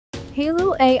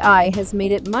Hailuo AI has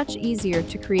made it much easier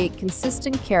to create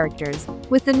consistent characters.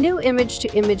 With the new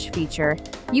image-to-image feature,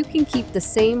 you can keep the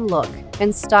same look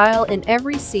and style in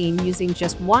every scene using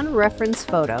just one reference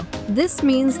photo. This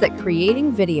means that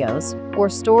creating videos or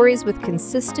stories with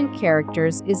consistent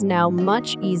characters is now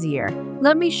much easier.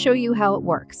 Let me show you how it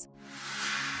works.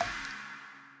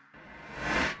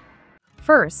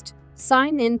 First,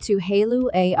 sign in to Hailuo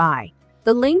AI.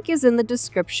 The link is in the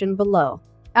description below.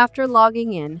 After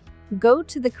logging in, go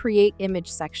to the Create Image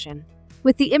section.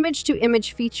 With the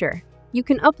image-to-image feature, you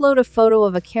can upload a photo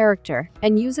of a character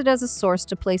and use it as a source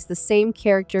to place the same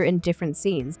character in different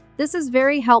scenes. This is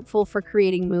very helpful for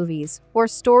creating movies or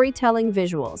storytelling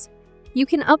visuals. You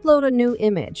can upload a new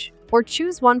image or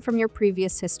choose one from your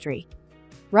previous history.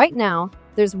 Right now,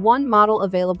 there's one model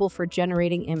available for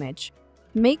generating image.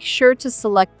 Make sure to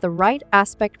select the right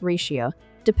aspect ratio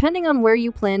depending on where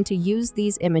you plan to use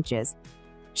these images.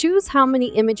 Choose how many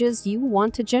images you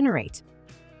want to generate.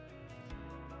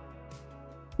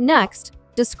 Next,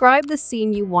 describe the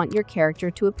scene you want your character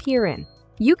to appear in.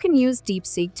 You can use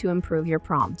DeepSeek to improve your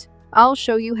prompt. I'll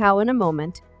show you how in a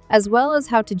moment, as well as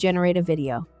how to generate a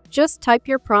video. Just type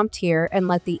your prompt here and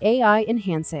let the AI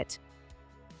enhance it.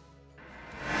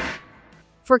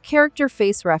 For character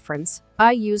face reference,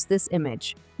 I use this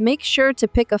image. Make sure to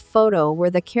pick a photo where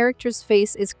the character's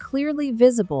face is clearly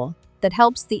visible. That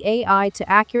helps the AI to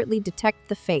accurately detect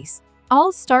the face.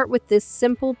 I'll start with this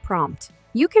simple prompt.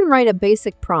 You can write a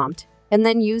basic prompt and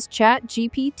then use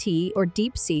ChatGPT or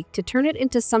DeepSeek to turn it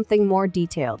into something more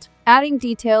detailed. Adding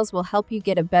details will help you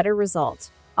get a better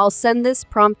result. I'll send this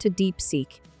prompt to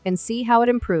DeepSeek and see how it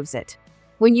improves it.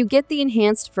 When you get the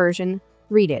enhanced version,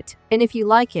 read it, and if you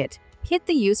like it, hit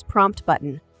the Use Prompt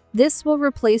button. This will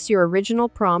replace your original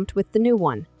prompt with the new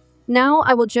one. Now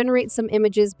I will generate some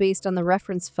images based on the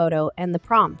reference photo and the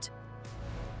prompt.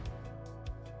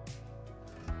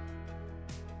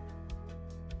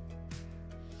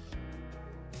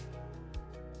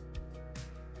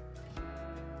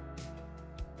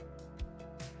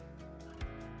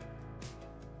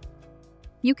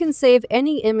 You can save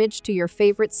any image to your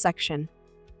favorite section.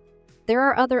 There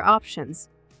are other options,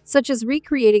 such as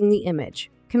recreating the image,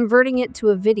 converting it to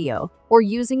a video, or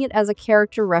using it as a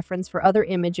character reference for other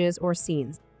images or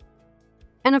scenes.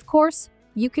 And of course,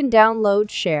 you can download,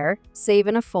 share, save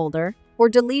in a folder, or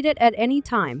delete it at any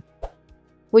time.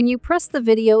 When you press the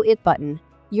Video It button,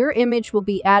 your image will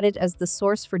be added as the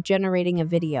source for generating a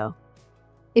video.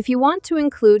 If you want to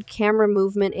include camera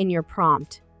movement in your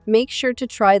prompt, make sure to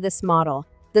try this model,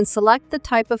 then select the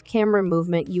type of camera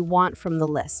movement you want from the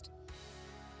list.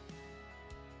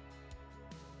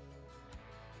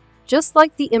 Just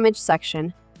like the image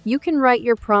section, you can write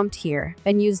your prompt here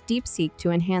and use DeepSeek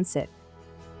to enhance it.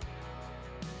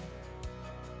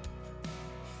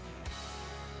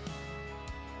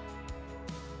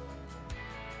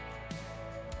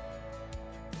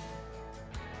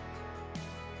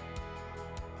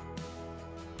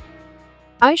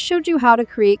 I showed you how to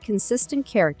create consistent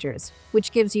characters,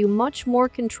 which gives you much more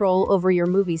control over your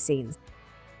movie scenes.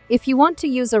 If you want to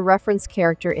use a reference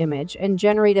character image and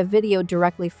generate a video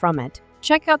directly from it,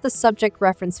 check out the subject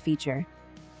reference feature.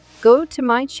 Go to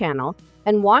my channel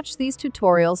and watch these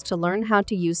tutorials to learn how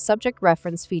to use subject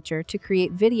reference feature to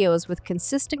create videos with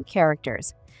consistent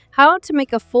characters, how to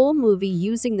make a full movie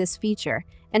using this feature,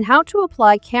 and how to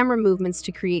apply camera movements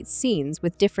to create scenes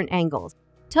with different angles.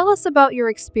 Tell us about your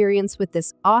experience with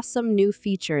this awesome new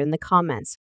feature in the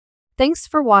comments. Thanks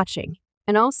for watching,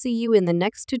 and I'll see you in the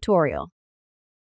next tutorial.